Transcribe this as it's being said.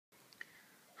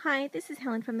Hi, this is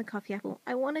Helen from the Coffee Apple.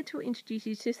 I wanted to introduce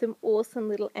you to some awesome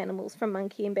little animals from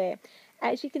Monkey and Bear.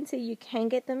 As you can see, you can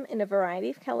get them in a variety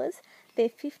of colours. They're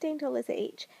 $15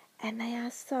 each and they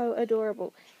are so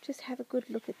adorable. Just have a good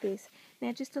look at this.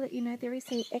 Now, just to let you know, there is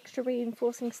some extra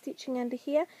reinforcing stitching under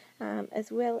here,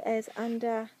 as well as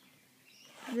under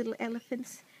the little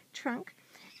elephant's trunk.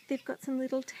 They've got some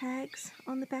little tags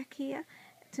on the back here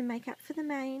to make up for the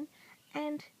mane,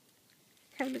 and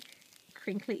have a look.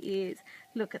 Crinkly ears.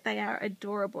 Look, they are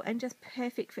adorable and just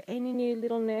perfect for any new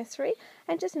little nursery,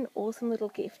 and just an awesome little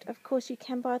gift. Of course, you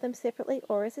can buy them separately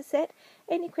or as a set.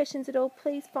 Any questions at all,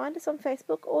 please find us on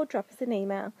Facebook or drop us an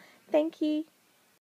email. Thank you.